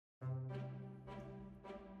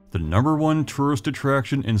The #1 tourist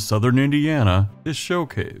attraction in southern Indiana is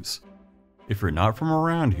Showcaves. If you're not from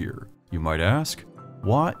around here, you might ask,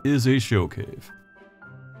 what is a show cave?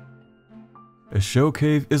 A show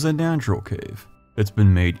cave is a natural cave that's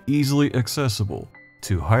been made easily accessible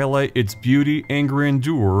to highlight its beauty and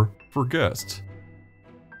grandeur for guests.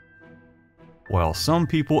 While some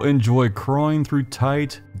people enjoy crawling through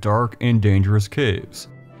tight, dark, and dangerous caves,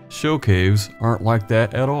 show caves aren't like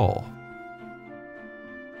that at all.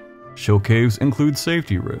 Show caves include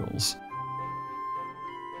safety rails,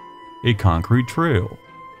 a concrete trail,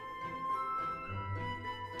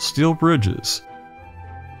 steel bridges,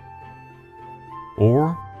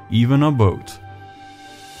 or even a boat,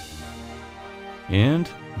 and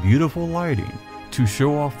beautiful lighting to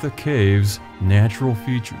show off the cave's natural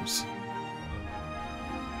features.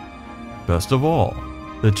 Best of all,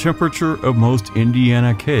 the temperature of most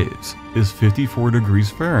Indiana caves is 54 degrees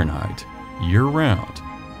Fahrenheit year-round,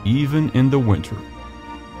 even in the winter.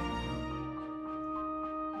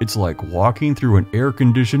 It's like walking through an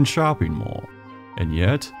air-conditioned shopping mall, and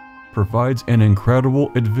yet provides an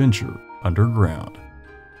incredible adventure underground.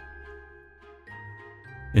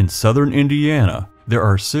 In southern Indiana, there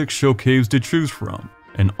are 6 show caves to choose from,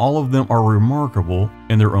 and all of them are remarkable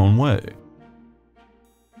in their own way.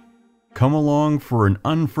 Come along for an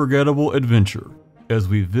unforgettable adventure as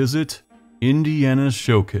we visit Indiana's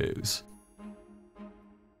show caves.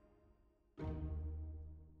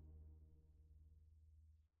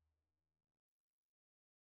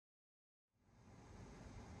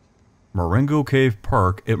 Marengo Cave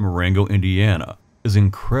Park at Marengo, Indiana is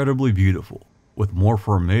incredibly beautiful, with more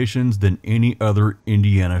formations than any other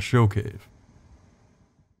Indiana show cave.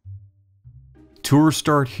 Tours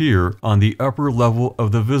start here on the upper level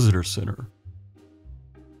of the visitor center.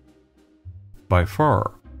 By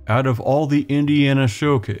far, out of all the Indiana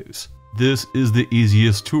show caves, this is the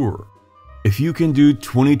easiest tour. If you can do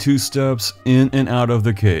 22 steps in and out of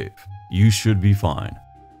the cave, you should be fine.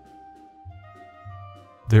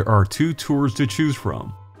 There are 2 tours to choose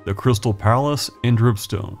from, the Crystal Palace and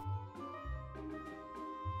Dripstone.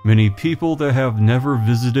 Many people that have never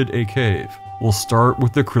visited a cave will start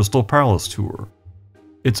with the Crystal Palace tour.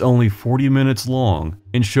 It's only 40 minutes long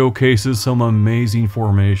and showcases some amazing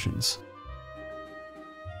formations.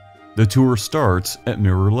 The tour starts at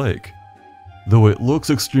Mirror Lake. Though it looks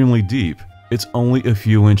extremely deep, it's only a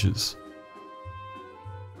few inches.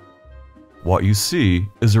 What you see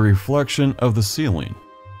is a reflection of the ceiling.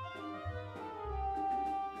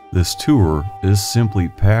 This tour is simply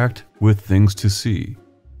packed with things to see.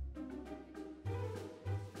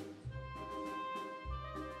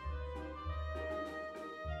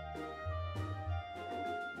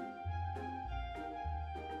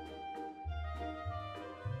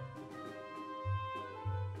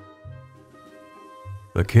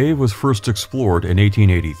 The cave was first explored in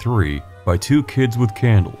 1883 by 2 kids with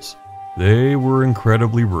candles. They were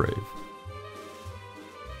incredibly brave.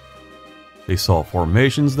 They saw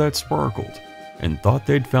formations that sparkled and thought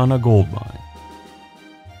they'd found a gold mine.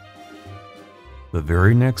 The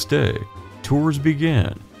very next day, tours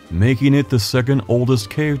began, making it the 2nd oldest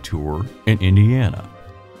cave tour in Indiana.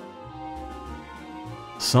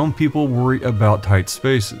 Some people worry about tight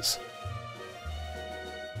spaces.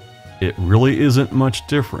 It really isn't much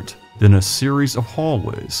different than a series of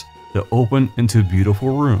hallways that open into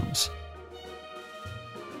beautiful rooms.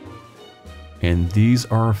 And these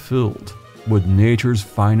are filled with nature's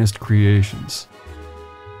finest creations.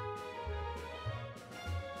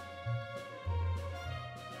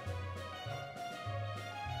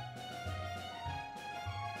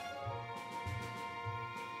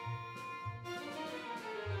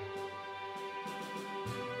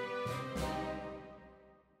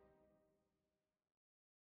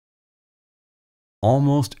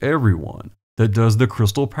 Almost everyone that does the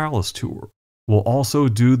Crystal Palace tour will also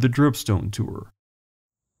do the Dripstone tour.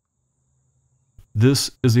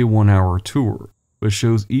 This is a 1-hour tour, but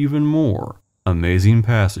shows even more amazing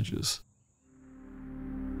passages.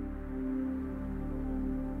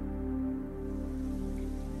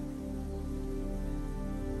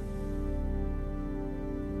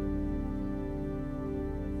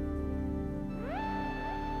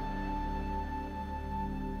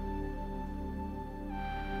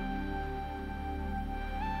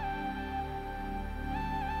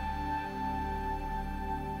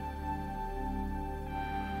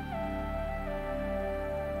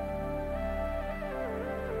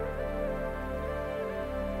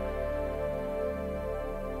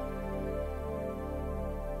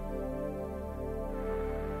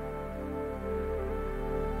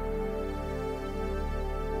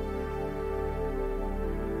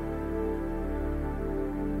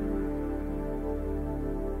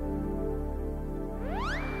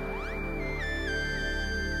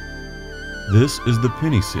 This is the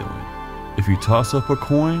penny ceiling. If you toss up a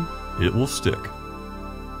coin, it will stick.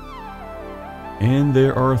 And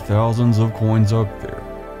there are thousands of coins up there.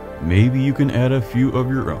 Maybe you can add a few of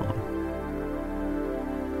your own.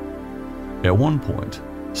 At one point,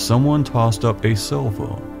 someone tossed up a cell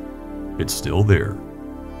phone. It's still there.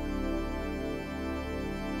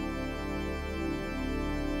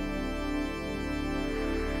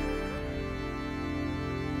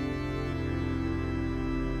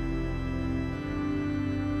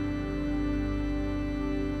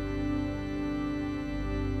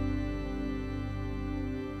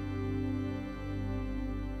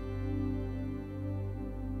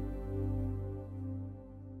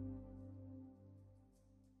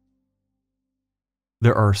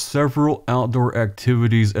 There are several outdoor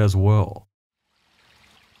activities as well,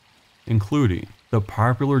 including the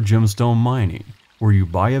popular gemstone mining, where you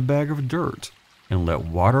buy a bag of dirt and let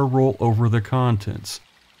water roll over the contents,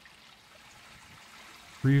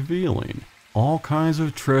 revealing all kinds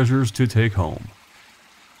of treasures to take home.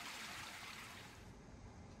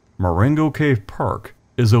 Marengo Cave Park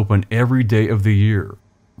is open every day of the year,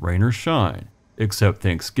 rain or shine, except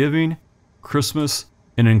Thanksgiving, Christmas,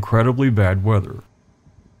 and incredibly bad weather.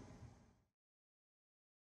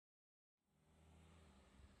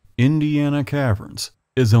 Indiana Caverns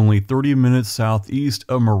is only 30 minutes southeast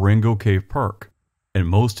of Marengo Cave Park, and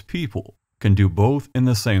most people can do both in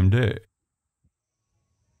the same day.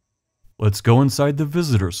 Let's go inside the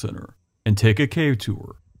visitor center and take a cave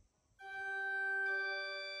tour.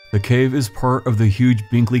 The cave is part of the huge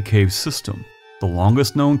Binkley Cave system, the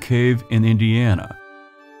longest known cave in Indiana.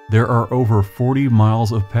 There are over 40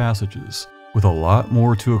 miles of passages, with a lot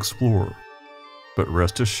more to explore. But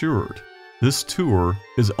rest assured, this tour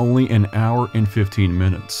is only an hour and 15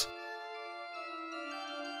 minutes.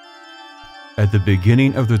 At the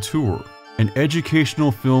beginning of the tour, an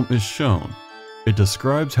educational film is shown. It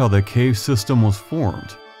describes how the cave system was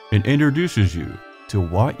formed and introduces you to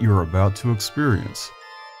what you're about to experience.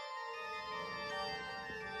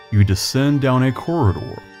 You descend down a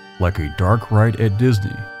corridor like a dark ride at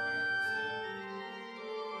Disney.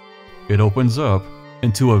 It opens up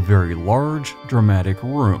into a very large, dramatic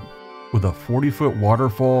room with a 40-foot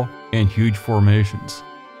waterfall and huge formations.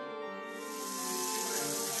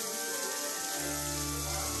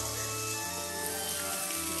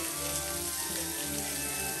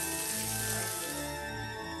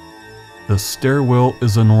 The stairwell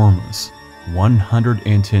is enormous,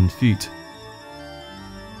 110 feet.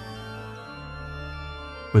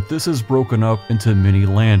 But this is broken up into many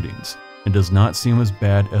landings and does not seem as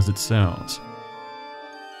bad as it sounds.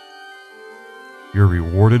 You're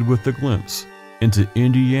rewarded with a glimpse into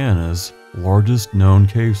Indiana's largest known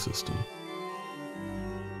cave system.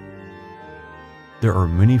 There are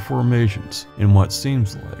many formations in what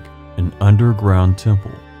seems like an underground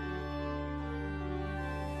temple.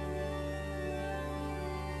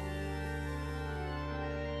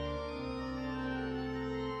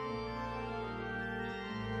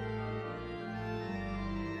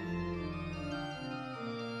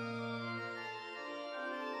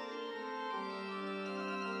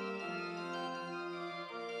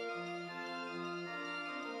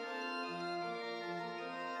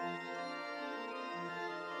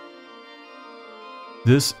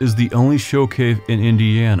 This is the only show cave in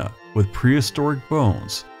Indiana with prehistoric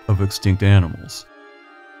bones of extinct animals.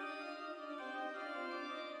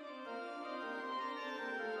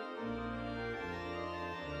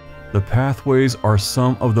 The pathways are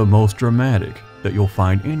some of the most dramatic that you'll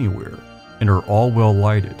find anywhere and are all well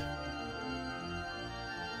lighted.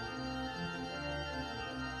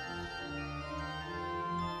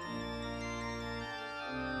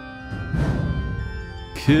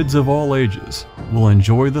 Kids of all ages will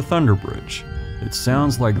enjoy the Thunder Bridge. It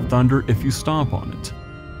sounds like thunder if you stomp on it,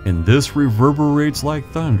 and this reverberates like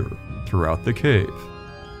thunder throughout the cave.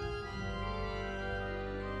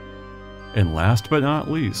 And last but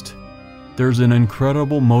not least, there's an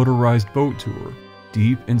incredible motorized boat tour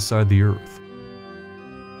deep inside the earth.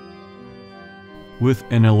 With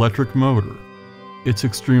an electric motor, it's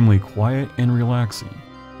extremely quiet and relaxing,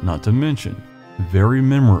 not to mention very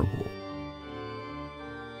memorable.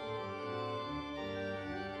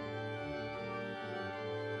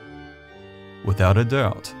 Without a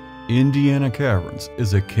doubt, Indiana Caverns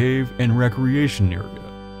is a cave and recreation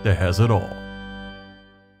area that has it all.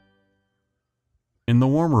 In the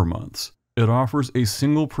warmer months, it offers a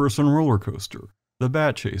single-person roller coaster, the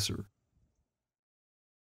Bat Chaser.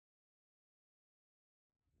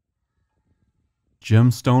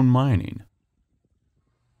 Gemstone mining.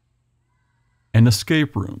 And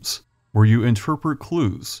escape rooms, where you interpret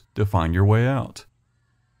clues to find your way out.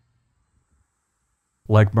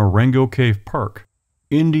 Like Marengo Cave Park,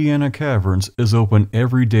 Indiana Caverns is open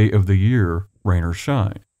every day of the year, rain or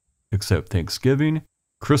shine, except Thanksgiving,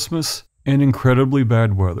 Christmas, and incredibly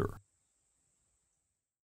bad weather.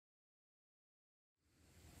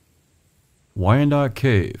 Wyandotte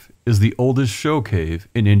Cave is the oldest show cave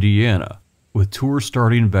in Indiana, with tours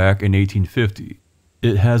starting back in 1850.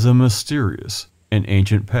 It has a mysterious and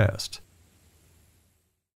ancient past.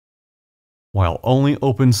 While only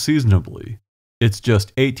open seasonably, it's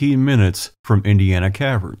just 18 minutes from Indiana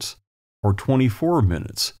Caverns, or 24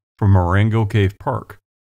 minutes from Marengo Cave Park.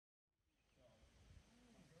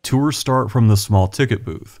 Tours start from the small ticket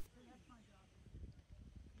booth.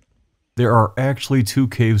 There are actually 2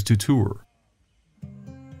 caves to tour.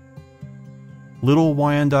 Little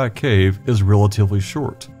Wyandotte Cave is relatively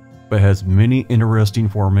short, but has many interesting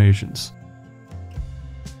formations.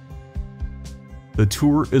 The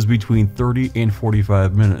tour is between 30 and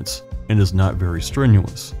 45 minutes and is not very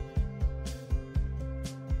strenuous.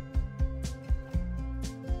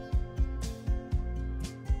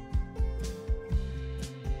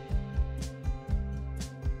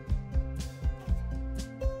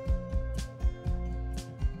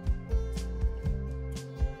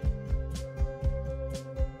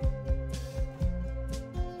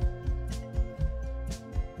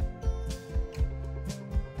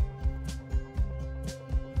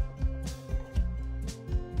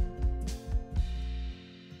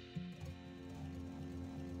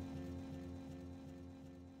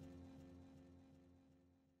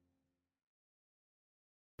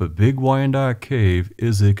 But Big Wyandotte Cave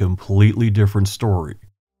is a completely different story.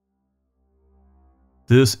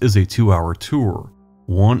 This is a 2-hour tour,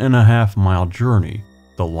 1.5 mile journey,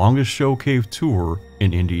 the longest show cave tour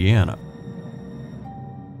in Indiana.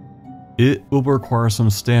 It will require some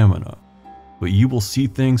stamina, but you will see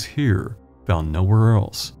things here found nowhere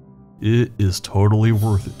else. It is totally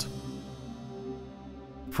worth it.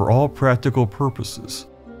 For all practical purposes,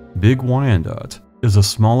 Big Wyandotte is a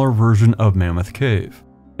smaller version of Mammoth Cave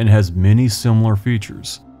and has many similar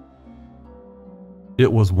features.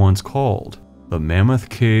 It was once called the Mammoth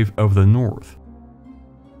Cave of the North.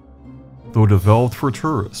 Though developed for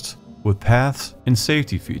tourists with paths and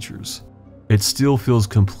safety features, it still feels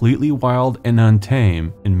completely wild and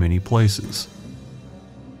untamed in many places.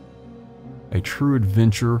 A true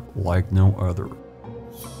adventure like no other.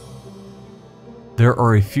 There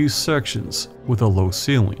are a few sections with a low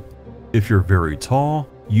ceiling. If you're very tall,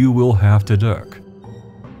 you will have to duck.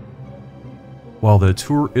 While the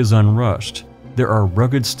tour is unrushed, there are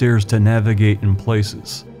rugged stairs to navigate in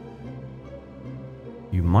places.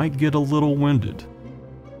 You might get a little winded.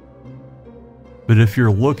 But if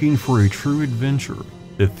you're looking for a true adventure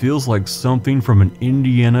that feels like something from an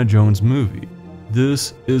Indiana Jones movie,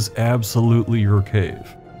 this is absolutely your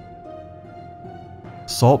cave.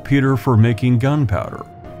 Saltpeter for making gunpowder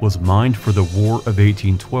was mined for the War of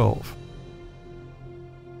 1812.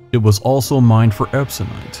 It was also mined for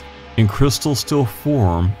Epsonite, and crystals still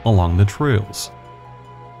form along the trails.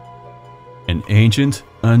 An ancient,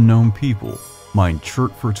 unknown people mined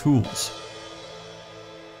chert for tools.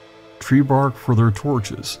 Tree bark for their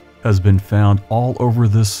torches has been found all over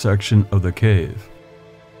this section of the cave.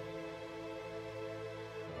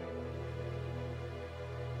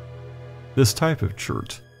 This type of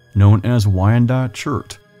chert, known as Wyandotte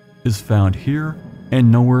chert, is found here and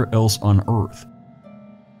nowhere else on Earth.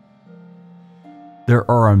 There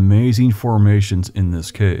are amazing formations in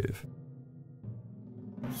this cave.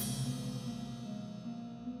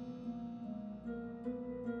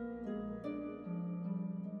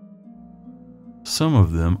 Some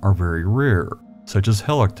of them are very rare, such as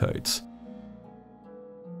helictites.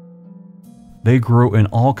 They grow in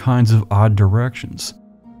all kinds of odd directions,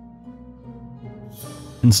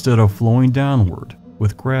 instead of flowing downward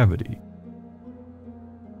with gravity.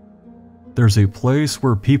 There's a place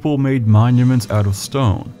where people made monuments out of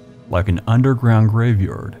stone, like an underground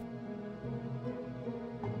graveyard.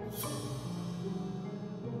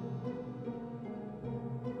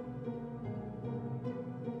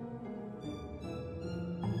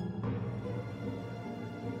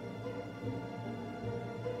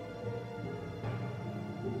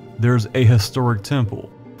 There's a historic temple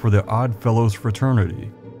for the Odd Fellows fraternity.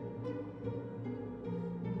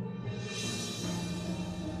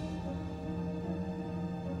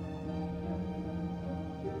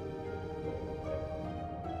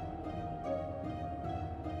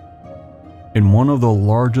 In one of the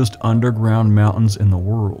largest underground mountains in the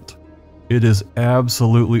world. It is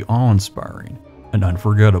absolutely awe-inspiring and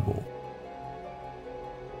unforgettable.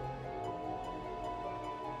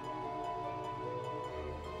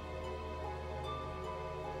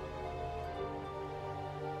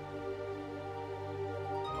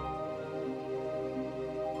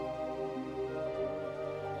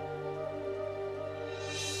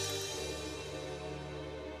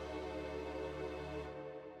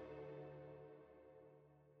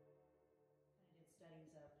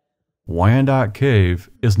 Wyandotte Cave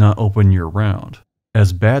is not open year-round,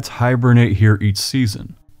 as bats hibernate here each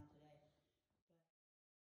season.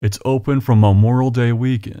 It's open from Memorial Day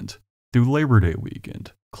weekend through Labor Day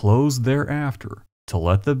weekend, closed thereafter to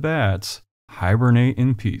let the bats hibernate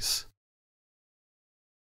in peace.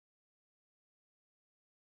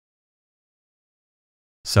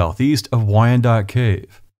 Southeast of Wyandotte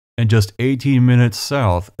Cave, and just 18 minutes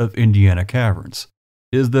south of Indiana Caverns,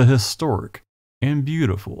 is the historic and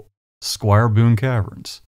beautiful Squire Boone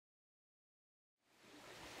Caverns.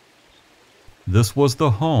 This was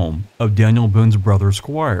the home of Daniel Boone's brother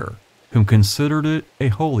Squire, whom considered it a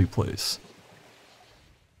holy place.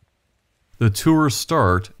 The tours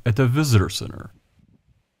start at the Visitor Center.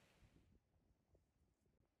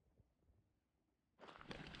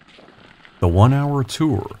 The 1-hour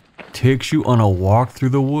tour takes you on a walk through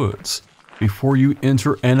the woods before you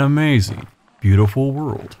enter an amazing, beautiful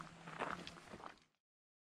world.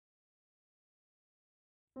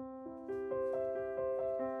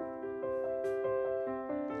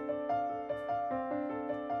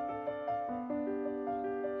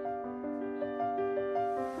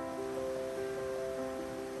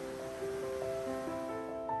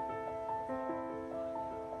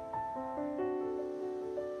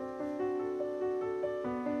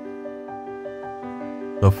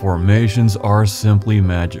 The formations are simply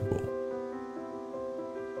magical.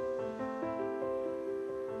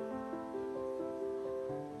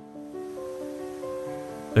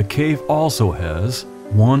 The cave also has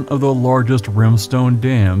one of the largest rimstone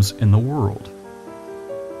dams in the world.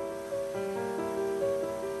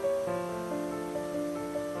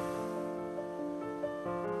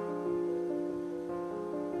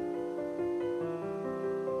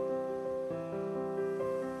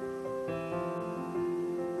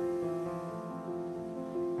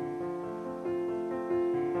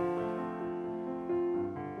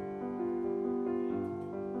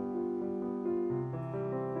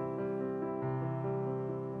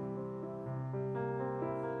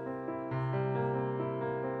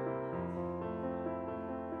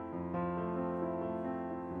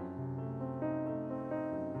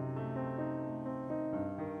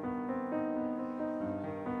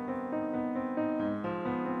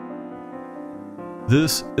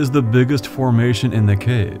 This is the biggest formation in the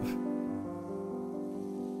cave.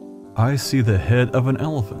 I see the head of an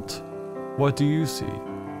elephant. What do you see?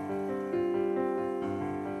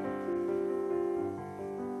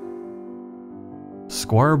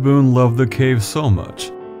 Squire Boone loved the cave so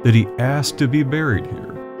much that he asked to be buried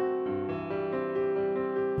here.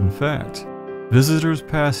 In fact, visitors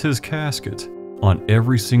pass his casket on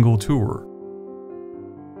every single tour.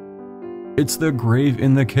 It's the grave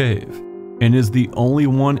in the cave, and is the only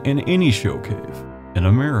one in any show cave in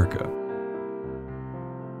America.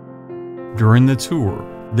 During the tour,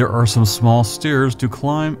 there are some small stairs to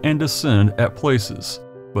climb and descend at places,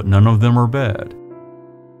 but none of them are bad.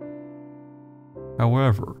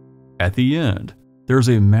 However, at the end, there's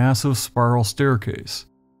a massive spiral staircase.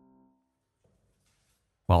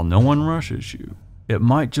 While no one rushes you, it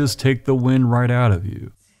might just take the wind right out of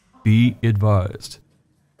you. Be advised.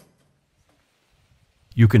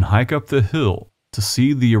 You can hike up the hill to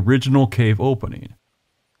see the original cave opening.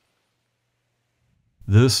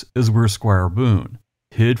 This is where Squire Boone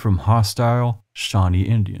hid from hostile Shawnee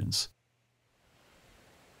Indians.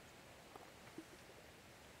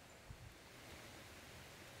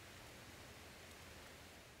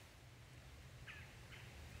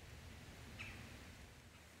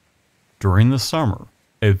 During the summer,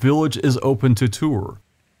 a village is open to tour.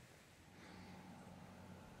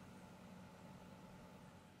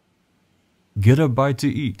 Get a bite to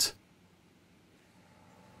eat.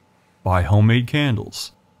 Buy homemade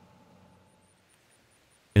candles.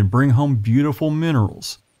 And bring home beautiful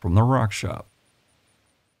minerals from the rock shop.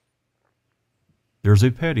 There's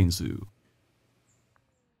a petting zoo.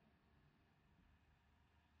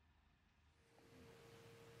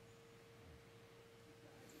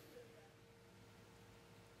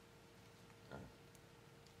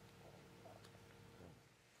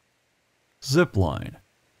 Zip line.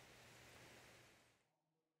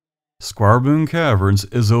 Squire Boone Caverns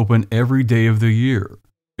is open every day of the year,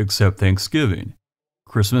 except Thanksgiving,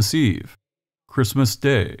 Christmas Eve, Christmas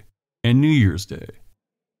Day, and New Year's Day.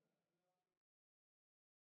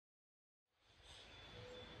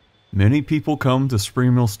 Many people come to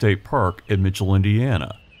Spring Mill State Park in Mitchell,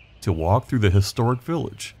 Indiana, to walk through the historic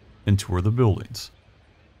village and tour the buildings.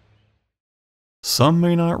 Some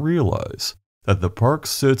may not realize that the park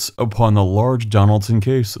sits upon the large Donaldson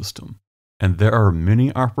Cave system, and there are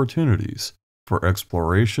many opportunities for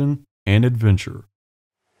exploration and adventure.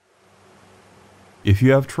 If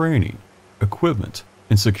you have training, equipment,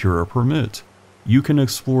 and secure a permit, you can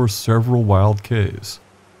explore several wild caves,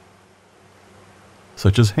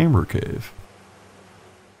 such as Hammer Cave,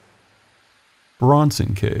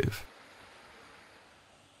 Bronson Cave,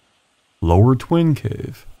 Lower Twin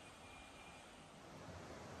Cave,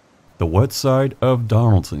 the wet side of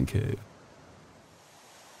Donaldson Cave.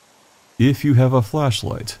 If you have a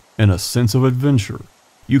flashlight and a sense of adventure,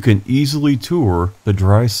 you can easily tour the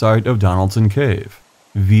dry side of Donaldson Cave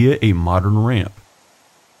via a modern ramp,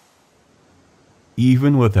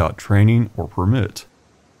 even without training or permit.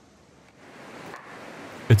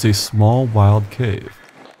 It's a small wild cave,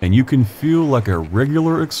 and you can feel like a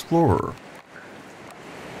regular explorer.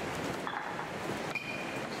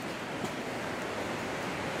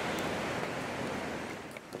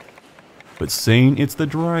 But saying it's the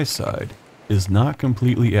dry side is not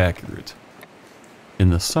completely accurate. In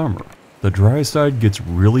the summer, the dry side gets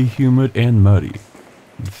really humid and muddy.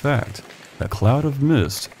 In fact, a cloud of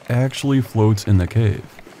mist actually floats in the cave.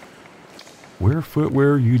 Wear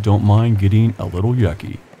footwear you don't mind getting a little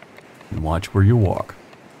yucky, and watch where you walk.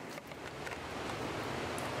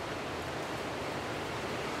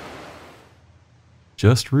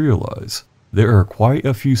 Just realize there are quite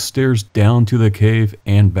a few stairs down to the cave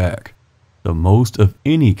and back, the most of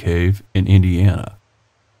any cave in Indiana.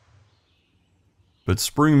 But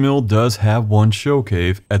Spring Mill does have one show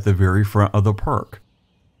cave at the very front of the park.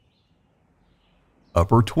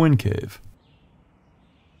 Upper Twin Cave.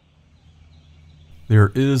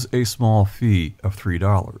 There is a small fee of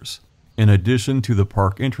 $3, in addition to the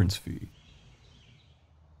park entrance fee.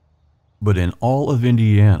 But in all of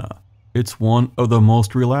Indiana, it's one of the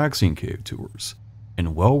most relaxing cave tours,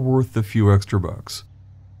 and well worth the few extra bucks.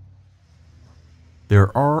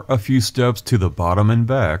 There are a few steps to the bottom and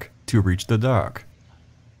back to reach the dock.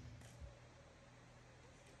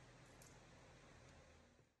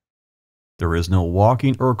 There is no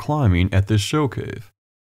walking or climbing at this show cave.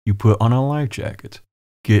 You put on a life jacket,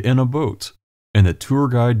 get in a boat, and the tour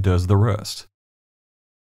guide does the rest.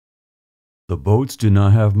 The boats do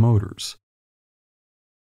not have motors.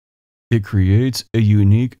 It creates a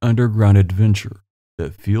unique underground adventure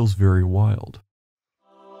that feels very wild.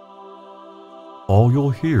 All you'll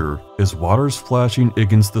hear is water splashing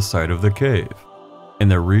against the side of the cave and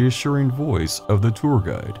the reassuring voice of the tour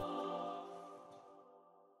guide.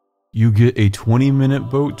 You get a 20-minute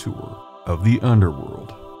boat tour of the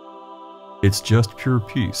underworld. It's just pure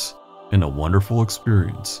peace and a wonderful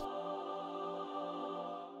experience.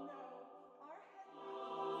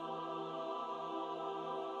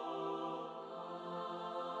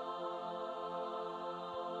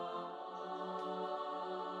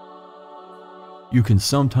 You can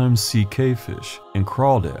sometimes see cavefish and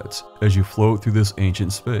crawdads as you float through this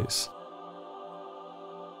ancient space.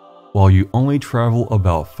 While you only travel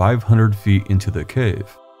about 500 feet into the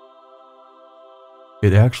cave,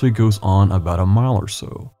 it actually goes on about a mile or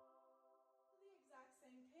so.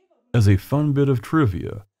 As a fun bit of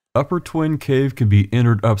trivia, Upper Twin Cave can be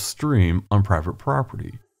entered upstream on private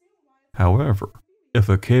property. However, if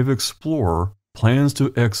a cave explorer plans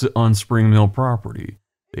to exit on Spring Mill property,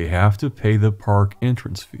 they have to pay the park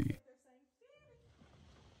entrance fee.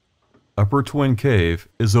 Upper Twin Cave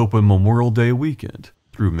is open Memorial Day weekend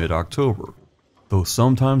through mid-October, though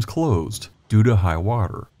sometimes closed due to high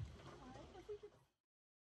water.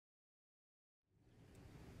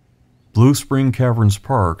 Blue Spring Caverns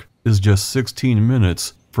Park is just 16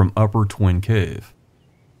 minutes from Upper Twin Cave.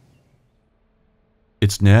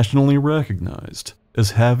 It's nationally recognized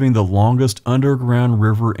as having the longest underground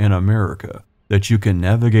river in America that you can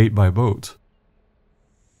navigate by boat.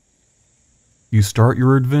 You start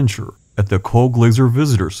your adventure at the Cole Glazer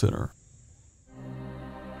Visitor Center.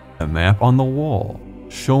 A map on the wall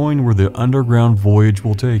showing where the underground voyage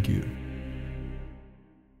will take you.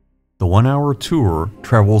 The 1-hour tour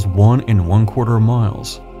travels 1 1/4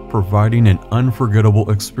 miles, providing an unforgettable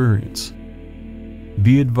experience.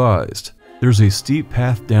 Be advised, there's a steep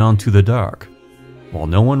path down to the dock. While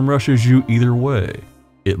no one rushes you either way,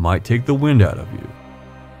 it might take the wind out of you.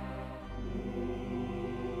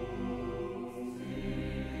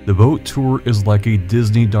 The boat tour is like a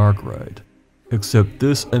Disney dark ride, except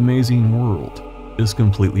this amazing world is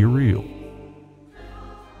completely real.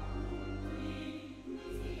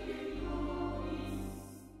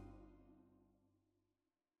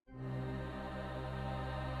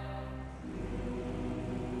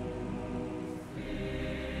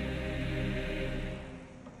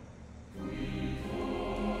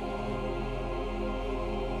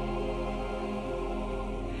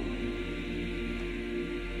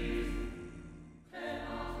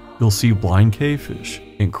 You'll see blind cavefish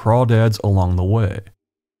and crawdads along the way.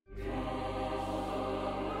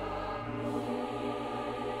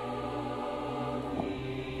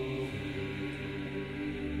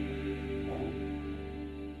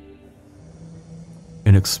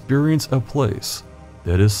 And experience a place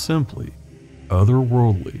that is simply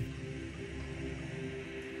otherworldly.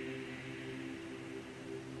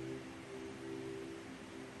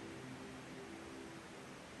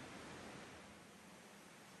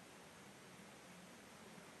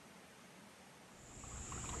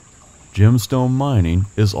 Gemstone mining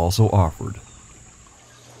is also offered.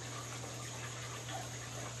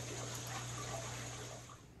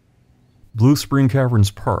 Blue Spring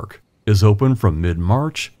Caverns Park is open from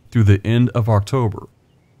mid-March through the end of October.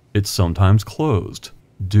 It's sometimes closed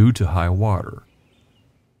due to high water.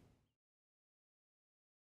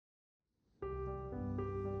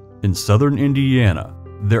 In southern Indiana,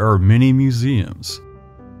 there are many museums,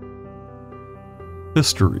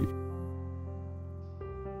 history,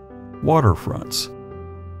 waterfronts,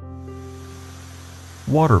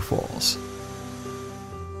 waterfalls,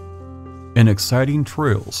 and exciting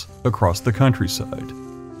trails across the countryside,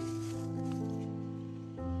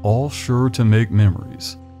 all sure to make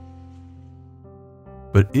memories.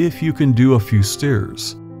 But if you can do a few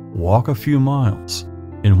stairs, walk a few miles,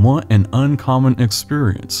 and want an uncommon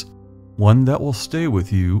experience, one that will stay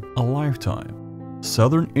with you a lifetime,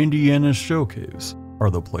 southern Indiana's Showcaves are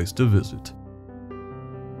the place to visit.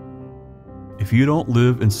 If you don't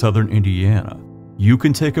live in southern Indiana, you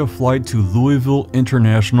can take a flight to Louisville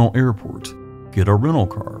International Airport, get a rental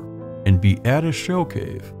car, and be at a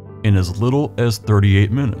Showcave in as little as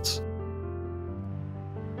 38 minutes.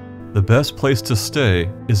 The best place to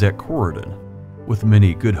stay is at Corydon, with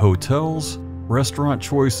many good hotels, restaurant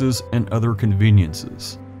choices, and other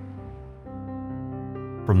conveniences.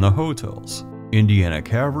 From the hotels, Indiana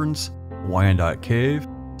Caverns, Wyandotte Cave,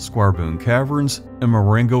 Squareboone Caverns, and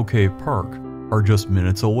Marengo Cave Park are just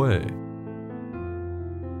minutes away.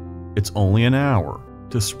 It's only an hour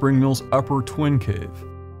to Spring Mill's Upper Twin Cave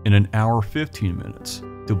and an hour 15 minutes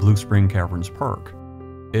to Blue Spring Caverns Park.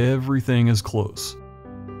 Everything is close.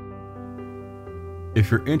 If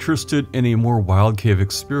you're interested in a more wild cave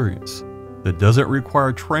experience that doesn't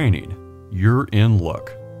require training, you're in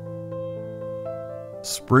luck.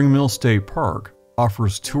 Spring Mill State Park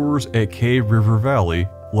offers tours at Cave River Valley,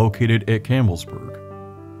 located at Campbellsburg.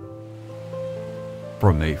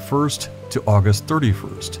 From May 1st to August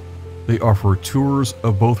 31st, they offer tours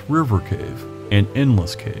of both River Cave and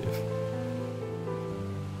Endless Cave.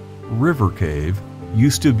 River Cave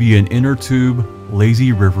used to be an inner tube,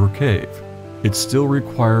 lazy river cave. It still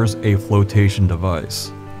requires a flotation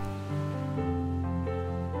device.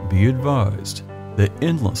 Be advised that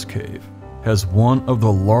Endless Cave has one of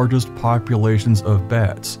the largest populations of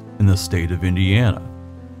bats in the state of Indiana.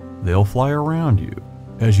 They'll fly around you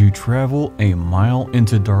as you travel a mile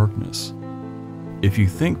into darkness. If you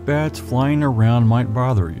think bats flying around might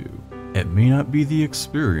bother you, it may not be the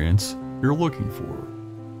experience you're looking for.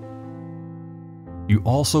 You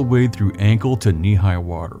also wade through ankle to knee-high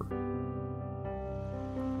water.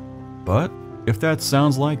 But if that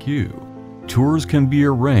sounds like you, tours can be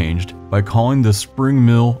arranged by calling the Spring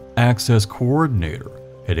Mill Access Coordinator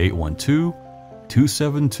at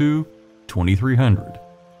 812-272-2300.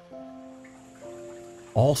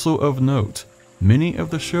 Also of note, many of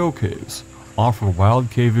the Showcaves offer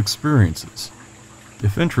wild cave experiences.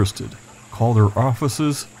 If interested, call their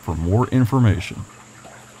offices for more information.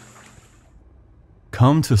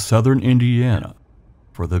 Come to southern Indiana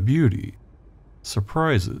for the beauty,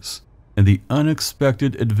 surprises, and the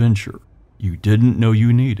unexpected adventure you didn't know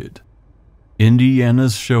you needed.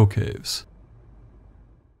 Indiana's Showcaves.